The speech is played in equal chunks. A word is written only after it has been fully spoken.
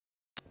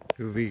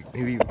We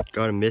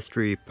got a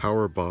mystery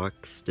power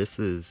box. This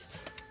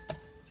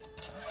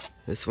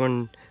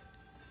one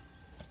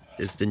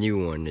is the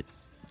new one.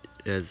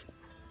 It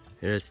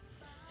has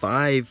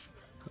 5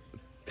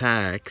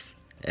 packs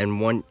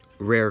and 1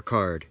 rare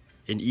card,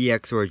 an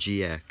EX or a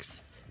GX.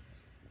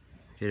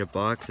 Okay, the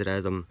box, it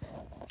has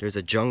there's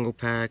a jungle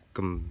pack,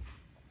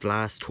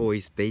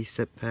 Blastoise base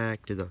set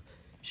pack, there's a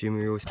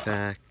Shimiros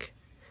pack.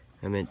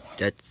 I mean,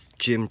 that's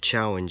Gym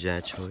Challenge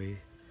actually.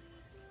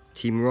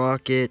 Team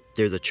Rocket,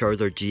 there's a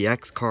Charizard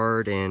GX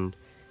card, and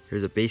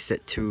there's a base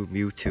set 2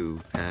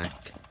 Mewtwo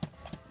pack.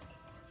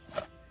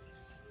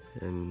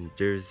 And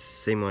there's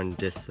same on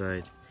this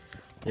side.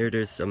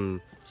 There's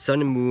some Sun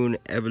and Moon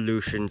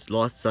Evolutions,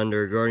 Lost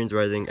Thunder, Guardians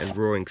Rising, and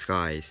Roaring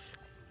Skies.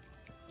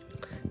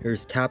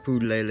 There's Tapu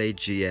Lele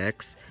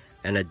GX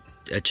and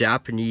a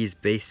Japanese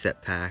base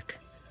set pack.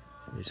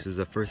 This is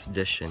the first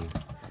edition.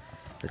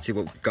 Let's see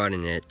what we got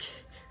in it.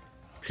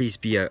 Please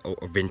be a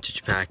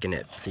vintage pack in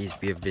it. Please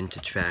be a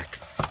vintage pack.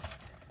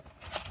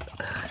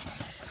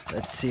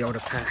 Let's see all the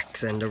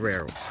packs and the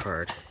rare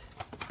card.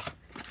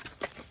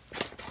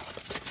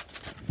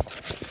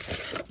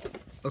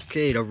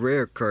 Okay, the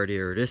rare card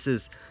here. It's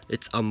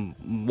a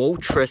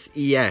Moltres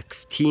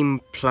EX Team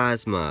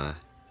Plasma.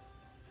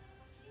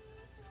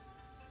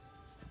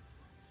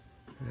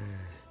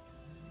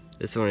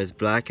 This one is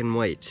black and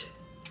white.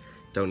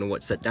 Don't know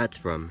what set that's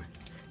from.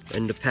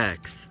 And the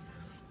packs.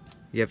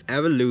 You have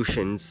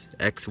Evolutions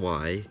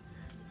XY,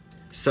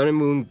 Sun and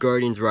Moon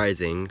Guardians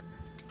Rising,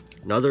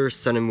 another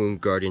Sun and Moon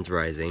Guardians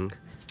Rising,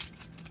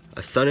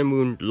 a Sun and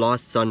Moon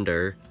Lost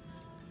Thunder,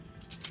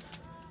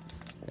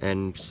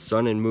 and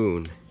Sun and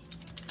Moon.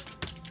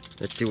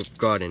 Let's see what we've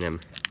got in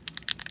them.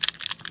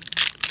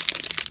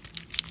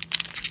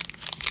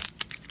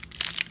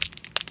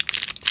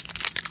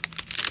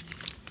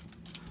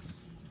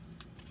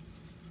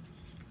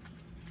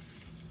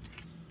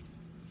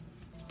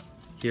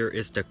 Here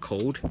is the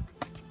code.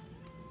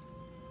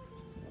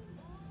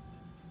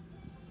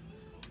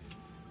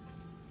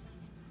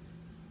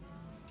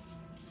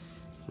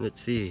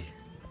 Let's see.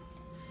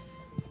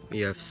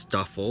 We have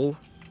Stuffle,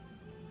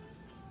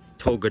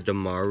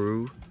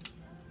 Togedemaru,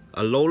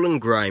 Alolan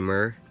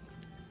Grimer,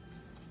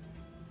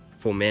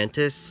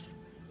 Fomantis,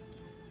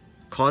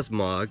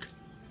 Cosmog,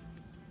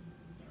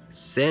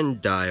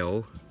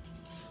 Sandile,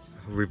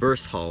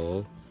 Reverse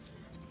Hollow,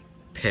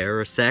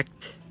 Parasect,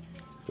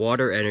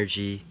 Water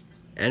Energy,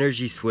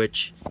 Energy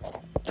Switch,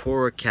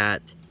 Torracat,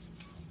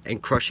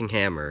 and Crushing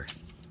Hammer.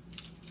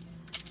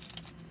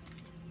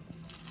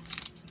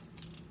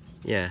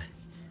 Yeah,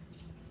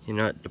 you're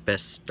not the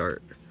best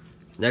start.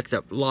 Next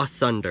up, Lost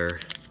Thunder.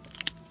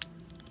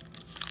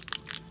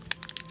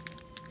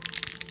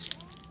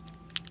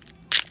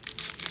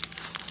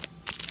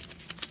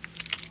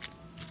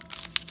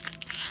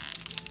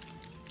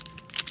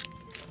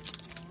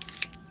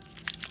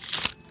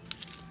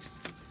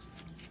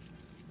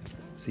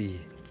 Let's see.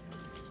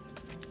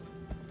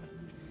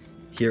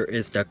 Here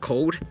is the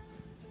code.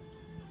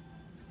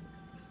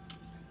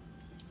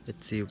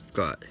 Let's see what we've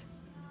got.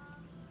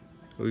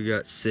 We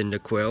got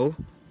Cyndaquil,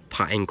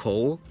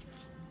 Pinecoal,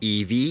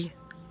 Eevee,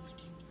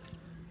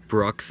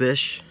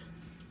 Bruxish,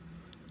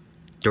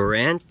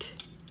 Durant,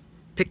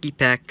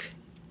 Pikipek,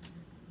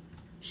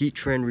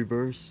 Heatran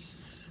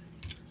Reverse.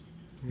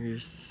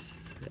 Here's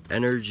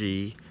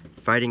Energy,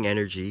 Fighting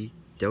Energy,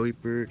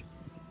 Delibird,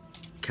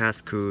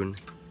 Cascoon,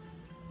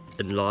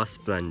 and Lost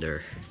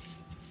Splendor.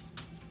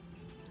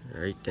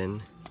 Alright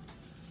then.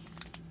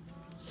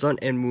 Sun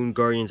and Moon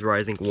Guardians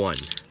Rising 1.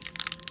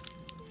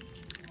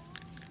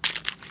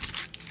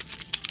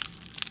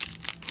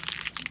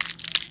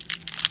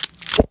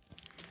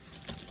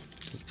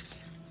 Oops.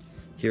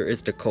 Here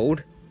is the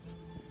code.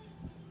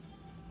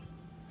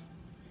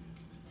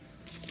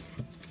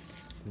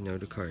 Know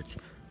the cards.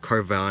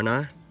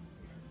 Carvanha,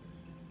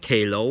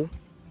 Kalo,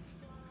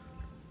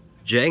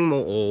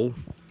 Jangmo-O,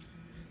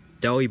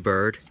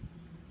 Delibird,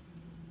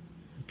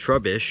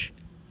 Trubbish,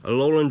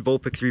 Alolan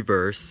Vulpix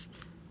Reverse,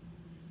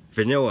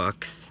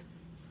 Vanillux,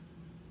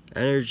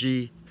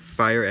 Energy,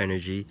 Fire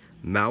Energy,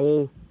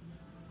 Mowl,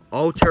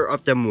 Altar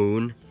of the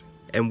Moon,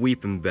 and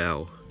Weeping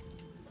Bell.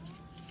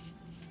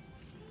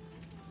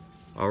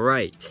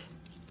 Alright.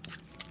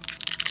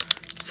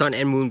 Sun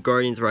and Moon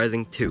Guardians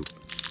Rising 2.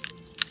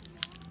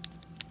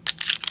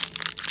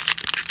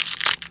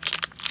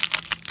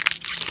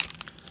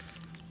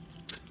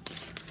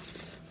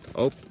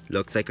 Oh,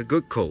 looks like a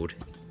good code.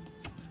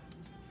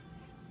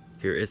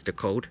 Here is the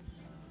code.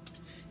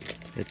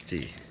 Let's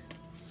see.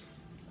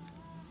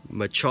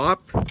 Machop,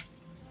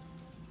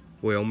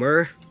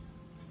 Wilmer,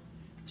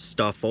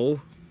 Stuffle,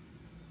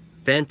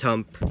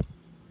 Phantump,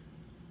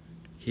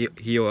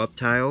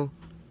 Helioptile,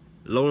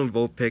 Alolan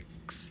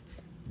Vulpix,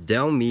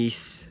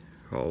 Delmise,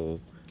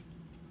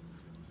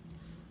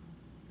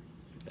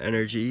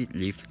 Energy,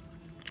 Leaf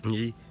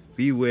Energy,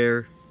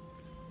 Beware,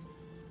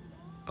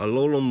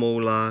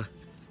 Alolan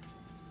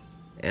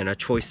and a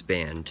Choice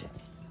Band.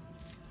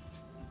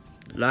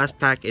 Last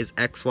pack is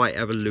XY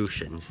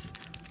Evolutions.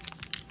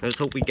 Let's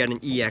hope we get an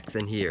EX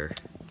in here.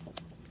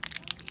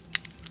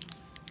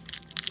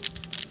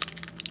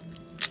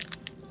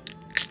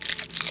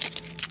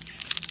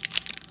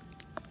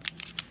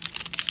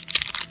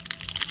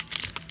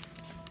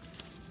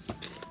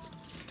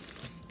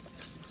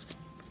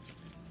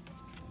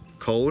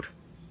 code.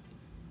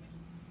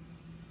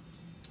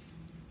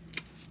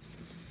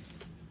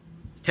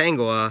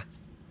 Tangoa,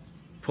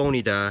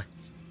 Ponyta,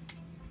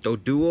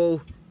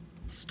 Doduo,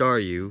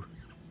 Staryu,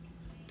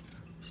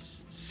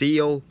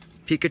 Seal,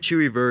 Pikachu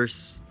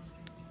Reverse,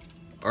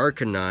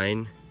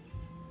 Arcanine,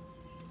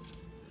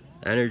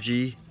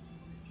 Energy,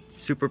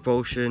 Super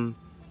Potion,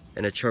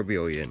 and a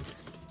Charmeleon.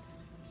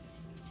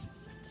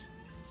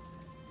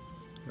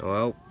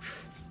 Well,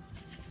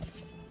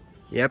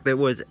 yep, it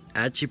was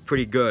actually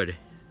pretty good.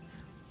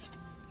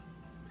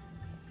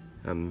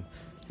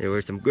 There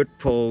were some good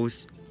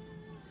pulls.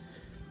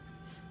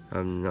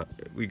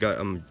 We got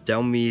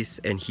Delmise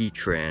and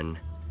Heatran.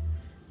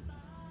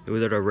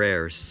 Those are the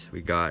rares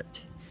we got.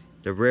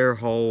 The rare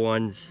hull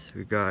ones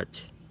we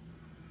got.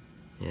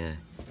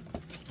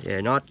 Yeah,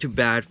 not too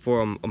bad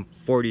for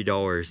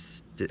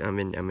 $40. I'm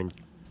in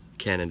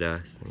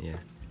Canada, so yeah,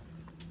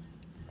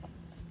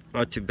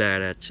 not too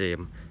bad actually.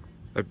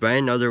 I'd buy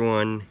another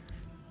one.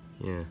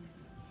 Yeah,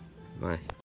 bye.